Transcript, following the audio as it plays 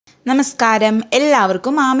നമസ്കാരം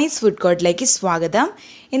എല്ലാവർക്കും ആമീസ് ഫുഡ് കോർട്ടിലേക്ക് സ്വാഗതം.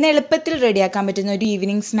 ഇന്ന് എളുപ്പത്തിൽ റെഡിയാക്കാൻ പറ്റുന്ന ഒരു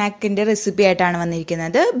ഈവനിങ് സ്നാക്കിൻ്റെ റെസിപ്പി ആയിട്ടാണ്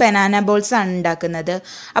വന്നിരിക്കുന്നത്. ബനാന ബോൾസ് ആണ് ഉണ്ടാക്കുന്നത്.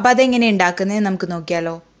 അപ്പോൾ അതെങ്ങനെ ഉണ്ടാക്കുന്നത് നമുക്ക്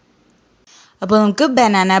നോക്കിയാലോ. അപ്പോൾ നമുക്ക്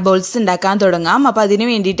ബനാന ബോൾസ് ഉണ്ടാക്കാൻ തുടങ്ങാം. അപ്പോൾ അതിന്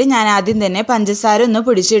വേണ്ടിയിട്ട് ഞാൻ ആദ്യം തന്നെ പഞ്ചസാര ഒന്ന്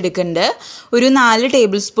പൊടിച്ചെടുക്കുന്നുണ്ട്. ഒരു 4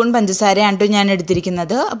 ടേബിൾ സ്പൂൺ പഞ്ചസാരയാണ് ഞാൻ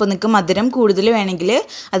എടുത്തിരിക്കുന്നത്. അപ്പോൾ നിങ്ങൾക്ക് മധുരം കൂടുതൽ വേണമെങ്കിൽ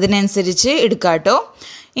അതിനനുസരിച്ച് എടുക്കാം കേട്ടോ.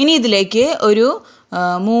 ഇനി ഇതിലേക്ക് ഒരു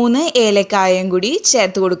 3 ഏലക്കായും കൂടി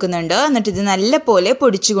ചേർത്ത് കൊടുക്കുന്നുണ്ട്. എന്നിട്ട് ഇത് നല്ല പോലെ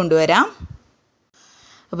പൊടിച്ചു കൊണ്ടുവരാം.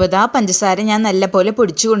 അപ്പോൾ ഇതാ പഞ്ചസാര ഞാൻ നല്ല പോലെ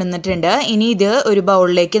പൊടിച്ചു കൊണ്ടുവന്നിട്ടുണ്ട്. ഇനി ഇത് ഒരു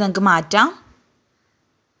ബൗളിലേക്ക് നമുക്ക് മാറ്റാം.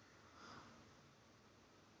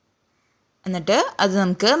 എന്നിട്ട് അത്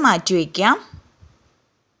നമുക്ക് മാറ്റി വയ്ക്കാം.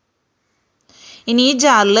 ഇനി ഈ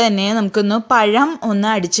ജാറിൽ തന്നെ നമുക്കൊന്ന് പഴം ഒന്ന്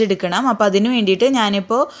അടിച്ചെടുക്കണം. അപ്പോൾ അതിന് വേണ്ടിയിട്ട്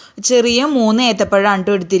ഞാനിപ്പോൾ ചെറിയ 3 ഏത്തപ്പഴമാണ്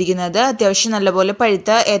എടുത്തിരിക്കുന്നത്. അത്യാവശ്യം നല്ലപോലെ പഴുത്ത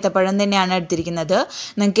ഏത്തപ്പഴം തന്നെയാണ് എടുത്തിരിക്കുന്നത്.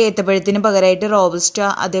 നിങ്ങൾക്ക് ഏത്തപ്പഴത്തിന് പകരമായിട്ട് റോബസ്റ്റ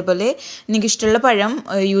അതേപോലെ എനിക്കിഷ്ടമുള്ള പഴം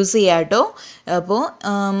യൂസ് ചെയ്യാം കേട്ടോ. അപ്പോൾ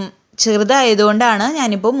ചെറുതായതുകൊണ്ടാണ്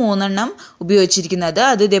ഞാനിപ്പോൾ 3 എണ്ണം ഉപയോഗിച്ചിരിക്കുന്നത്.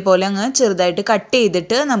 അത് ഇതേപോലെ അങ്ങ് ചെറുതായിട്ട് കട്ട്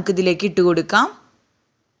ചെയ്തിട്ട് നമുക്കിതിലേക്ക് ഇട്ട് കൊടുക്കാം.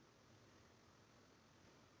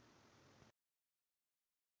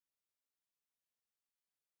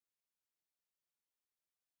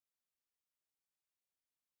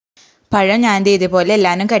 പഴം ഞാൻ ഇതേപോലെ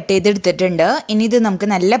എല്ലാവരും കട്ട് ചെയ്തെടുത്തിട്ടുണ്ട്. ഇനി ഇത് നമുക്ക്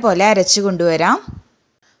നല്ല പോലെ അരച്ച് കൊണ്ടുവരാം.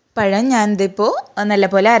 പഴം ഞാൻ ഇതിപ്പോൾ നല്ല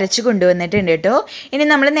പോലെ അരച്ച് കൊണ്ടുവന്നിട്ടുണ്ട് കേട്ടോ. ഇനി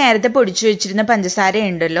നമ്മൾ നേരത്തെ പൊടിച്ചു വെച്ചിരുന്ന പഞ്ചസാര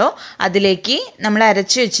ഉണ്ടല്ലോ, അതിലേക്ക് നമ്മൾ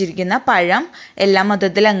അരച്ച് വെച്ചിരിക്കുന്ന പഴം എല്ലാം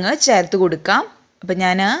മൊത്തത്തിൽ അങ്ങ് ചേർത്ത് കൊടുക്കാം. അപ്പം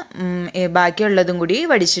ഞാൻ ബാക്കിയുള്ളതും കൂടി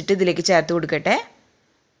വടിച്ചിട്ട് ഇതിലേക്ക് ചേർത്ത് കൊടുക്കട്ടെ.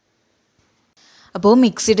 അപ്പോൾ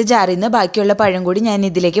മിക്സിയുടെ ജാറിൽ നിന്ന് ബാക്കിയുള്ള പഴം കൂടി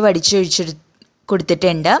ഞാൻ ഇതിലേക്ക് വടിച്ചൊഴിച്ചെടുത്ത്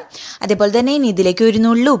കൊടുത്തിട്ടുണ്ട്. അതേപോലെ തന്നെ ഇനി ഇതിലേക്ക് ഒരു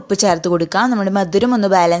നുള്ളു ഉപ്പ് ചേർത്ത് കൊടുക്കാം. നമ്മുടെ മധുരം ഒന്ന്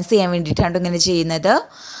ബാലൻസ് ചെയ്യാൻ വേണ്ടിയിട്ടാണ് ഇങ്ങനെ ചെയ്യുന്നത്.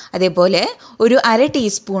 അതേപോലെ ഒരു 1/2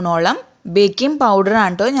 ടീസ്പൂണോളം ബേക്കിംഗ്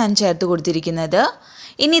പൗഡറാണ് കേട്ടോ ഞാൻ ചേർത്ത് കൊടുത്തിരിക്കുന്നത്.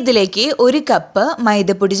 ഇനി ഇതിലേക്ക് 1 കപ്പ്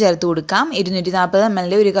മൈദപ്പൊടി ചേർത്ത് കൊടുക്കാം. 240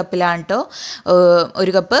 ml ഒരു കപ്പിലാണ് കേട്ടോ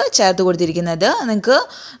 1 കപ്പ് ചേർത്ത് കൊടുത്തിരിക്കുന്നത്. നിങ്ങൾക്ക്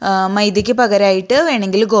മൈദയ്ക്ക് പകരമായിട്ട്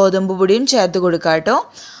വേണമെങ്കിൽ ഗോതമ്പ് പൊടിയും ചേർത്ത് കൊടുക്കാം കേട്ടോ.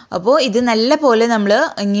 അപ്പോൾ ഇത് നല്ല പോലെ നമ്മൾ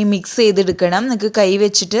ഇനി മിക്സ് ചെയ്തെടുക്കണം. നിങ്ങൾക്ക് കൈ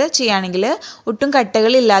വെച്ചിട്ട് ചെയ്യുകയാണെങ്കിൽ ഒട്ടും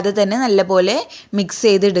കട്ടകളില്ലാതെ തന്നെ നല്ല പോലെ മിക്സ്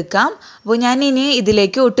ചെയ്തെടുക്കാം. അപ്പോൾ ഞാൻ ഇനി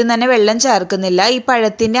ഇതിലേക്ക് ഒട്ടും തന്നെ വെള്ളം ചേർക്കുന്നില്ല. ഈ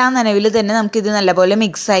പഴത്തിൻ്റെ ആ നനവിൽ തന്നെ നമുക്കിത് നല്ലപോലെ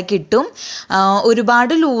മിക്സായി കിട്ടും.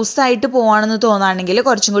 ഒരുപാട് ലൂസായിട്ട് പോവാണെന്ന് തോന്നുകയാണെങ്കിൽ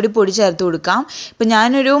കുറച്ചും കൂടി പൊടി ചേർത്ത് കൊടുക്കാം. ഇപ്പം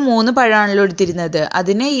ഞാനൊരു 3 പഴമാണല്ലോ എടുത്തിരുന്നത്.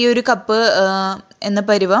 അതിന് ഈ ഒരു കപ്പ്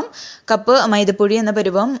മൈദപ്പൊടി എന്ന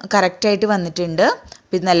പരുവം കറക്റ്റായിട്ട് വന്നിട്ടുണ്ട്.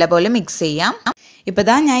 അപ്പോൾ ഇത് നല്ലപോലെ മിക്സ് ചെയ്യാം. ഇപ്പോൾ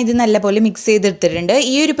ദാ ഞാൻ ഇത് നല്ലപോലെ മിക്സ് ചെയ്തെടുത്തിട്ടുണ്ട്.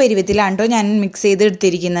 ഈ ഒരു പരുവത്തിലാണ് കേട്ടോ ഞാൻ മിക്സ്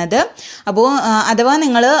ചെയ്തെടുത്തിരിക്കുന്നത്. അപ്പോൾ അഥവാ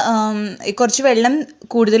നിങ്ങൾ കുറച്ച് വെള്ളം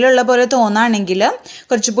കൂടുതലുള്ള പോലെ തോന്നുകയാണെങ്കിൽ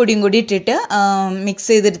കുറച്ച് പൊടിയും കൂടി ഇട്ടിട്ട് മിക്സ്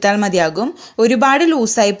ചെയ്തെടുത്താൽ മതിയാകും. ഒരുപാട്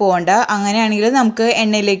ലൂസായി പോകണ്ട. അങ്ങനെയാണെങ്കിൽ നമുക്ക്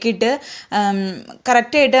എണ്ണയിലേക്ക് ഇട്ട്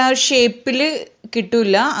കറക്റ്റായിട്ട് ആ ഷേപ്പിൽ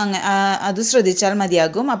കിട്ടില്ല. അത് ശ്രദ്ധിച്ചാൽ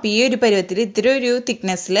മതിയാകും. അപ്പോൾ ഈ ഒരു പരുവത്തിൽ ഇത്ര ഒരു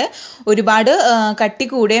തിക്നെസ്സിൽ ഒരുപാട് കട്ടി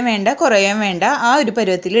കൂടുകയും വേണ്ട കുറയുകയും വേണ്ട, ആ ഒരു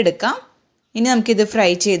പരുവത്തിൽ എടുക്കാം. ഇനി നമുക്കിത് ഫ്രൈ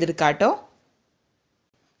ചെയ്തെടുക്കാം കേട്ടോ.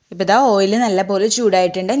 ഇപ്പോൾ ഇതാ ഓയിൽ നല്ലപോലെ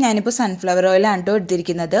ചൂടായിട്ടുണ്ട്. ഞാനിപ്പോൾ സൺഫ്ലവർ ഓയിലാണ് കേട്ടോ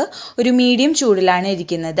എടുത്തിരിക്കുന്നത്. ഒരു മീഡിയം ചൂടിലാണ്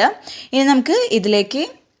ഇരിക്കുന്നത്. ഇനി നമുക്ക് ഇതിലേക്ക്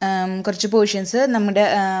കുറച്ച് പോർഷൻസ് നമ്മുടെ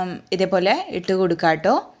ഇതേപോലെ ഇട്ട് കൊടുക്കാം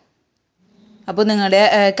കേട്ടോ. അപ്പോൾ നിങ്ങളുടെ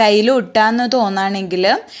കയ്യിൽ ഒട്ടാന്ന് തോന്നുകയാണെങ്കിൽ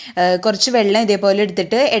കുറച്ച് വെള്ളം ഇതേപോലെ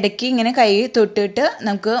എടുത്തിട്ട് ഇടയ്ക്ക് ഇങ്ങനെ കൈ തൊട്ടിട്ട്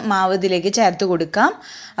നമുക്ക് മാവ് ഇതിലേക്ക് ചേർത്ത് കൊടുക്കാം.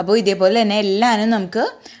 അപ്പോൾ ഇതേപോലെ തന്നെ എല്ലാവരും നമുക്ക്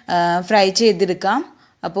ഫ്രൈ ചെയ്തെടുക്കാം.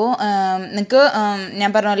 അപ്പോൾ നിങ്ങൾക്ക് ഞാൻ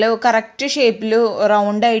പറഞ്ഞ പോലെ കറക്റ്റ് ഷേപ്പിൽ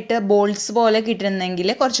റൗണ്ടായിട്ട് ബോൾസ് പോലെ കിട്ടുന്നെങ്കിൽ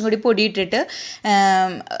കുറച്ചും കൂടി പൊടി ഇട്ടിട്ട്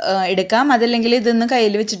എടുക്കാം. അതല്ലെങ്കിൽ ഇതൊന്ന്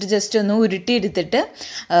കയ്യിൽ വെച്ചിട്ട് ജസ്റ്റ് ഒന്ന് ഉരുട്ടി എടുത്തിട്ട്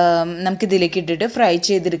നമുക്കിതിലേക്ക് ഇട്ടിട്ട് ഫ്രൈ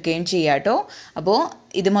ചെയ്തെടുക്കുകയും ചെയ്യാം കേട്ടോ. അപ്പോൾ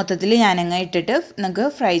ഇത് മൊത്തത്തിൽ ഞാനങ്ങ് ഇട്ടിട്ട് നമുക്ക്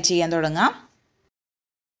ഫ്രൈ ചെയ്യാൻ തുടങ്ങാം.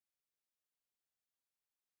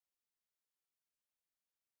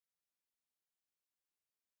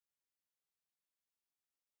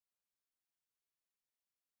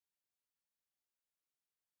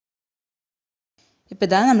 ഇപ്പോൾ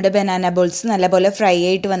ഇതാ നമ്മുടെ ബനാന ബോൾസ് നല്ലപോലെ ഫ്രൈ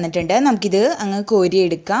ആയിട്ട് വന്നിട്ടുണ്ട്. നമുക്കിത് അങ്ങ്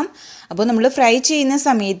കോരിയെടുക്കാം. അപ്പോൾ നമ്മൾ ഫ്രൈ ചെയ്യുന്ന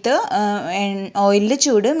സമയത്ത് ഓയിലിൻ്റെ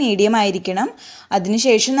ചൂട് മീഡിയം ആയിരിക്കണം.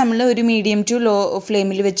 അതിനുശേഷം നമ്മൾ ഒരു മീഡിയം ടു ലോ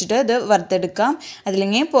ഫ്ലെയിമിൽ വെച്ചിട്ട് അത് വറുത്തെടുക്കാം.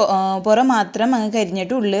 അതില്ലെങ്കിൽ പുറം മാത്രം അങ്ങ്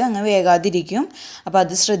കരിഞ്ഞിട്ട് ഉള്ളിൽ അങ്ങ് വേകാതിരിക്കും. അപ്പോൾ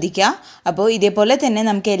അത് ശ്രദ്ധിക്കുക. അപ്പോൾ ഇതേപോലെ തന്നെ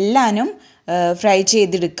നമുക്ക് എല്ലാനും ഫ്രൈ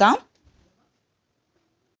ചെയ്തെടുക്കാം.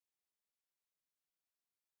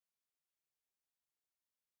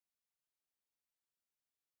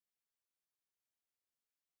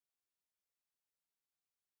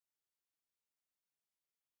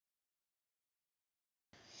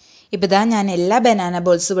 ഇപ്പോൾ ഇതാ ഞാൻ എല്ലാ ബനാന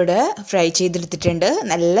ബോൾസും ഇവിടെ ഫ്രൈ ചെയ്തെടുത്തിട്ടുണ്ട്.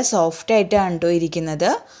 നല്ല സോഫ്റ്റ് ആയിട്ടാണ് കേട്ടോ ഇരിക്കുന്നത്.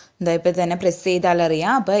 എന്താ ഇപ്പോൾ തന്നെ പ്രസ് ചെയ്താൽ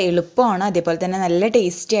അറിയാം. അപ്പോൾ എളുപ്പമാണ്, അതേപോലെ തന്നെ നല്ല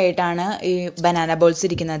ടേസ്റ്റി ആയിട്ടാണ് ഈ ബനാന ബോൾസ്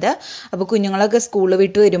ഇരിക്കുന്നത്. അപ്പോൾ കുഞ്ഞുങ്ങളൊക്കെ സ്കൂൾ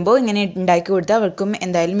വിട്ട് വരുമ്പോൾ ഇങ്ങനെ ഉണ്ടാക്കി കൊടുത്താൽ അവർക്കും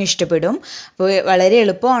എന്തായാലും ഇഷ്ടപ്പെടും. അപ്പോൾ വളരെ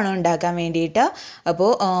എളുപ്പമാണ് ഉണ്ടാക്കാൻ വേണ്ടിയിട്ട്.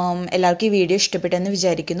 അപ്പോൾ എല്ലാവർക്കും ഈ വീഡിയോ ഇഷ്ടപ്പെട്ടെന്ന്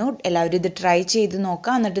വിചാരിക്കുന്നു. എല്ലാവരും ഇത് ട്രൈ ചെയ്ത്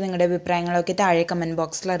നോക്കുക. എന്നിട്ട് നിങ്ങളുടെ അഭിപ്രായങ്ങളൊക്കെ താഴെ കമൻറ്റ്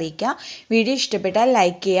ബോക്സിൽ അറിയിക്കുക. വീഡിയോ ഇഷ്ടപ്പെട്ടാൽ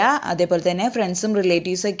ലൈക്ക് ചെയ്യുക, അതേപോലെ തന്നെ ഫ്രണ്ട്സും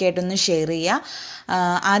റിലേറ്റീവ്സും ഒക്കെ ആയിട്ടൊന്ന് ഷെയർ ചെയ്യുക.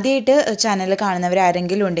 ആദ്യമായിട്ട് ചാനൽ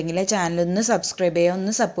കാണുന്നവരാരെങ്കിലും ഉണ്ടെങ്കിൽ ചാനലൊന്ന് സബ്സ്ക്രൈബ് ചെയ്യുക,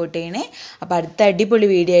 ഒന്ന് സപ്പോർട്ട് ചെയ്യണേ. അപ്പോൾ അടുത്ത അടിപൊളി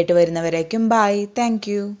വീഡിയോ ആയിട്ട് വരുന്നവരേക്കും ബൈ. താങ്ക്